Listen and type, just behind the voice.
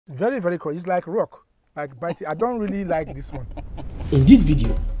Very, very cool. It's like rock, like biting. I don't really like this one. In this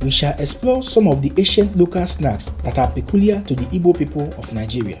video, we shall explore some of the ancient local snacks that are peculiar to the Igbo people of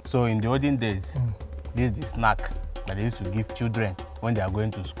Nigeria. So in the olden days, this is the snack that they used to give children when they are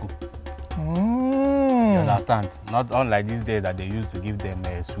going to school. You understand? Not unlike these days that they used to give them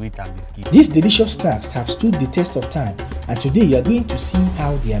sweet and biscuit. These delicious snacks have stood the test of time, and today you are going to see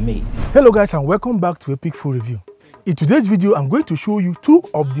how they are made. Hello guys, and welcome back to Epic Food Review. In today's video, I'm going to show you two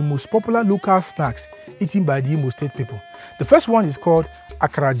of the most popular local snacks eaten by the Imo State people. The first one is called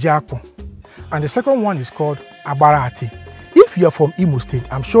akara jiakpu, and the second one is called abarati. If you are from Imo State,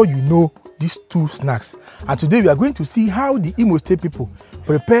 I'm sure you know these two snacks. And today we are going to see how the Imo State people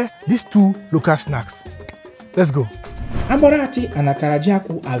prepare these two local snacks. Let's go. Abarati and akara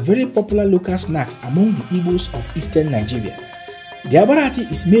jiakpu are very popular local snacks among the Igbos of eastern Nigeria. The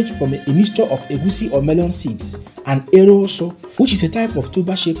abarati is made from a mixture of egusi or melon seeds and eroso, which is a type of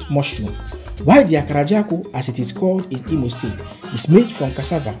tuber-shaped mushroom, while the akara jiakpu, as it is called in Imo State, is made from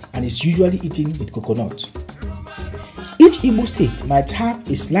cassava and is usually eaten with coconut. Each Igbo state might have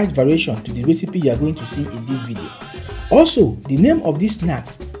a slight variation to the recipe you are going to see in this video. Also, the name of these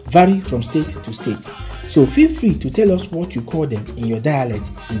snacks vary from state to state, so feel free to tell us what you call them in your dialect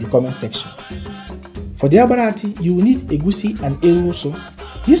in the comment section. For the abarati, you will need egusi and eroso.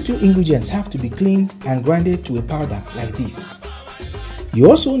 These two ingredients have to be cleaned and grinded to a powder like this. You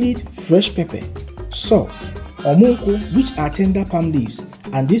also need fresh pepper, salt, omunku, which are tender palm leaves,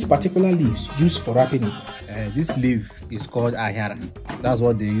 and these particular leaves used for wrapping it. This leaf is called ahara. That's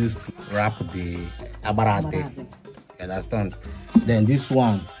what they use to wrap the abarati. You understand? Then this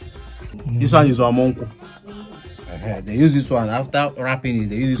one is omunku. They use this one after wrapping it.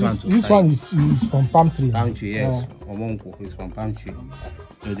 They use this one to This tie. one is from palm tree. Palm tree, yes. Omunku is from palm tree.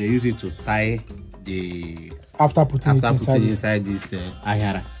 So they use it to tie the After putting it inside this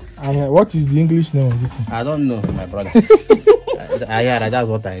ahara. And what is the English name of this one? I don't know, my brother. Ahara, that's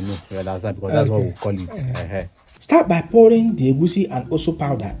what I know. You understand? Because that's what we call it. Start by pouring the egusi and oso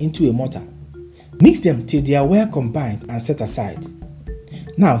powder into a mortar. Mix them till they are well combined and set aside.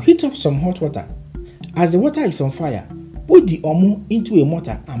 Now heat up some hot water. As the water is on fire, put the omu into a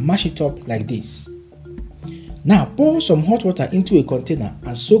mortar and mash it up like this. Now pour some hot water into a container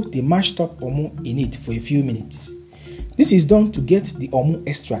and soak the mashed up omu in it for a few minutes. This is done to get the omu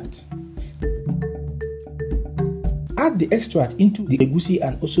extract. Add the extract into the egusi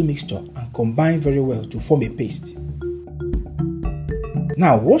and oso mixture and combine very well to form a paste.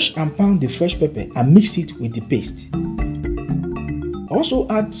 Now wash and pound the fresh pepper and mix it with the paste. Also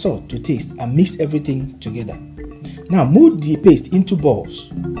add salt to taste and mix everything together. Now mold the paste into balls.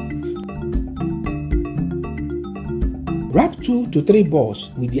 Wrap 2 to 3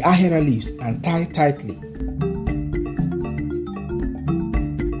 balls with the ahara leaves and tie tightly.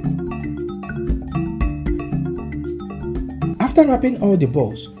 After wrapping all the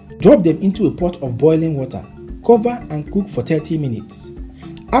balls, drop them into a pot of boiling water, cover and cook for 30 minutes.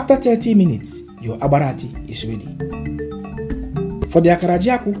 After 30 minutes, your abarati is ready. For the akara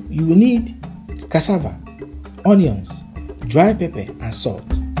jiakpu, you will need cassava, onions, dry pepper and salt.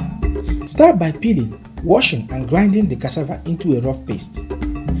 Start by peeling, washing and grinding the cassava into a rough paste.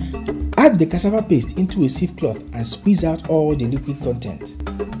 Add the cassava paste into a sieve cloth and squeeze out all the liquid content.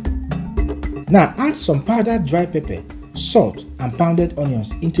 Now add some powdered dry pepper, salt and pounded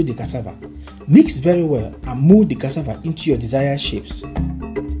onions into the cassava. Mix very well and mold the cassava into your desired shapes.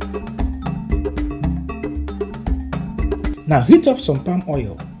 Now heat up some palm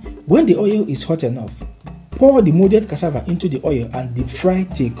oil. When the oil is hot enough, pour the molded cassava into the oil and deep fry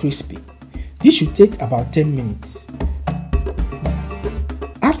till crispy. This should take about 10 minutes.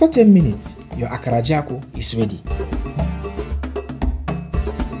 After 10 minutes, your akara jiakpu is ready.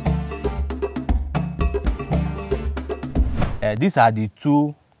 These are the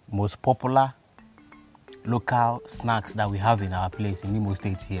two most popular local snacks that we have in our place in Imo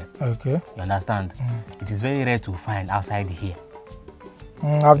State here. Okay. You understand? It is very rare to find outside here.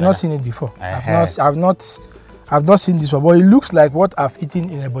 I've not seen it before. I've not seen this one, but it looks like what I've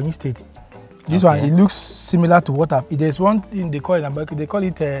eaten in Ebonyi State. This one, it looks similar to what I've eaten. There's one thing they call it, they call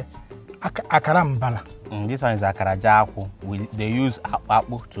it akara mbala. This one is akara jiakpu. They use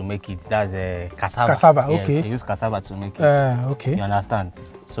akpu to make it. That's cassava. Cassava, okay. They use cassava to make it. Okay. You understand?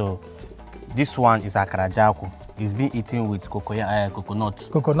 So this one is akara jiakpu. It's being eaten with coconut.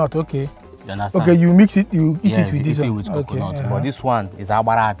 Coconut, okay. You understand? Okay, you mix it, you eat it with this one. With coconut. Okay, But this one is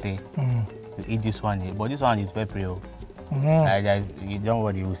abarati. You eat this one, but this one is pepper. You don't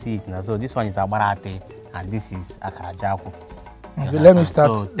worry, you will see it now. So this one is abarati, and this is akara jiakpu. Let me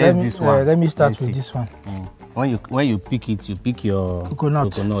start. So let me start with this one. when you pick it, you pick your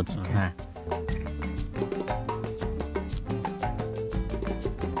Coconut. Okay. Okay.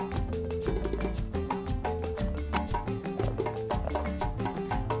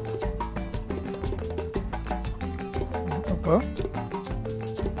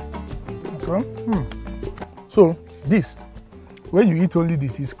 So this, when you eat only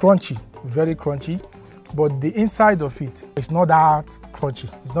this, is crunchy, very crunchy, but the inside of it is not that crunchy.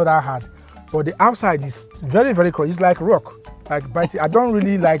 It's not that hard, but the outside is very, very crunchy. It's like rock, like biting. I don't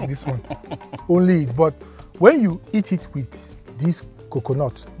really like this one, only it. But when you eat it with this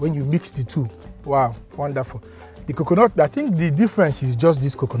coconut, when you mix the two, wow, wonderful. The coconut, I think the difference is just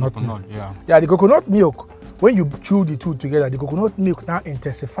this coconut milk. Yeah, the coconut milk. When you chew the two together, the coconut milk now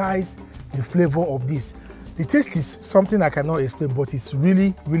intensifies the flavor of this. The taste is something I cannot explain, but it's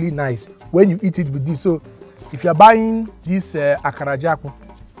really, really nice when you eat it with this. So, if you're buying this akarajaku,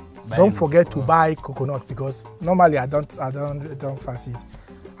 don't forget to buy coconut, because normally I don't fancy it,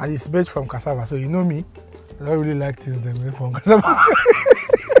 and it's made from cassava. So you know me, I don't really like things that made from cassava.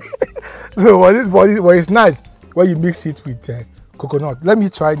 So, but it's nice when you mix it with coconut. Let me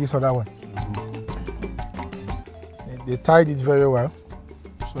try this other one. They tied it very well.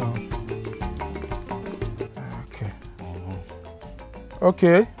 So, okay.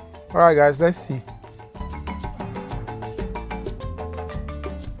 Okay. All right, guys, let's see.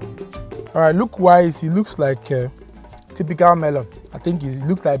 All right, look-wise, it looks like typical melon. I think it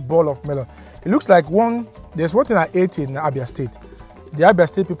looks like ball of melon. It looks like one, there's one thing I ate in Abia State. The Abia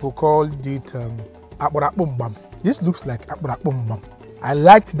State people called it akparapumbam. This looks like akparapumbam. I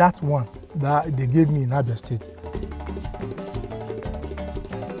liked that one that they gave me in Abia State.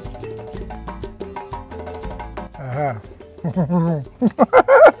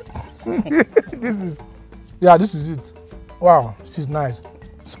 This is it. Wow, this is nice.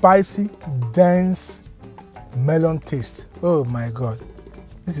 Spicy, dense melon taste. Oh my god.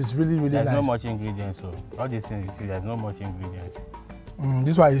 This is really, really nice. There's no much ingredients, so all these things you see, there's no much ingredients.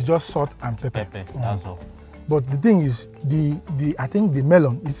 This one is just salt and pepper. That's all. But the thing is, I think the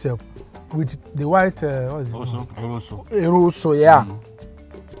melon itself with the white what is it? Eroso, yeah.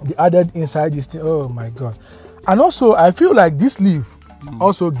 The added inside this thing. Oh my god. And also, I feel like this leaf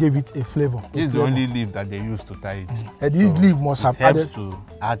also gave it a flavor. This is the only leaf that they use to tie it. And this leaf must have added to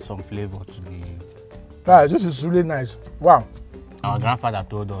add some flavor to the. Right, this is really nice. Wow. Our grandfather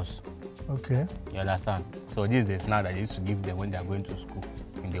told us. Okay. You understand? So this is a snack that they used to give them when they are going to school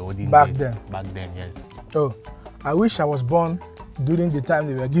in the olden Back days. then. Back then, yes. Oh, I wish I was born during the time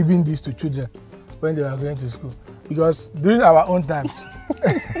they were giving this to children when they were going to school, because during our own time.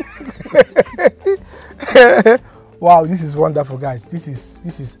 Wow, this is wonderful, guys. This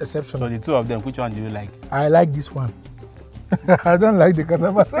is exceptional. So the two of them, which one do you like? I like this one. I don't like the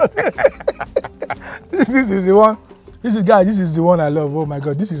cassava salt. This is the one. This is the one I love. Oh my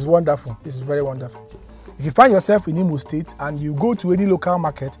god, this is wonderful. This is very wonderful. If you find yourself in Imo State and you go to any local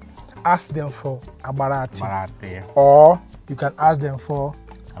market, ask them for abarati. Or you can ask them for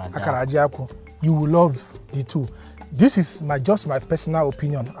akarajaku. You will love the two. This is just my personal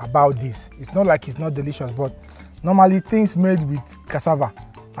opinion about this. It's not like it's not delicious, but normally things made with cassava,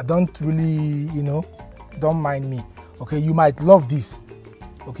 I don't really, don't mind me. Okay, you might love this.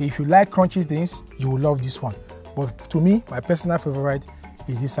 Okay, if you like crunchy things, you will love this one. But to me, my personal favorite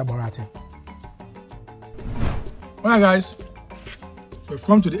is this abarati. Alright guys, we've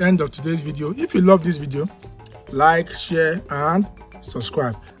come to the end of today's video. If you love this video, like, share and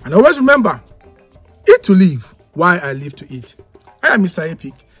subscribe. And always remember, eat to live while I live to eat. I am Mr.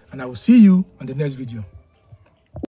 Epic, and I will see you on the next video.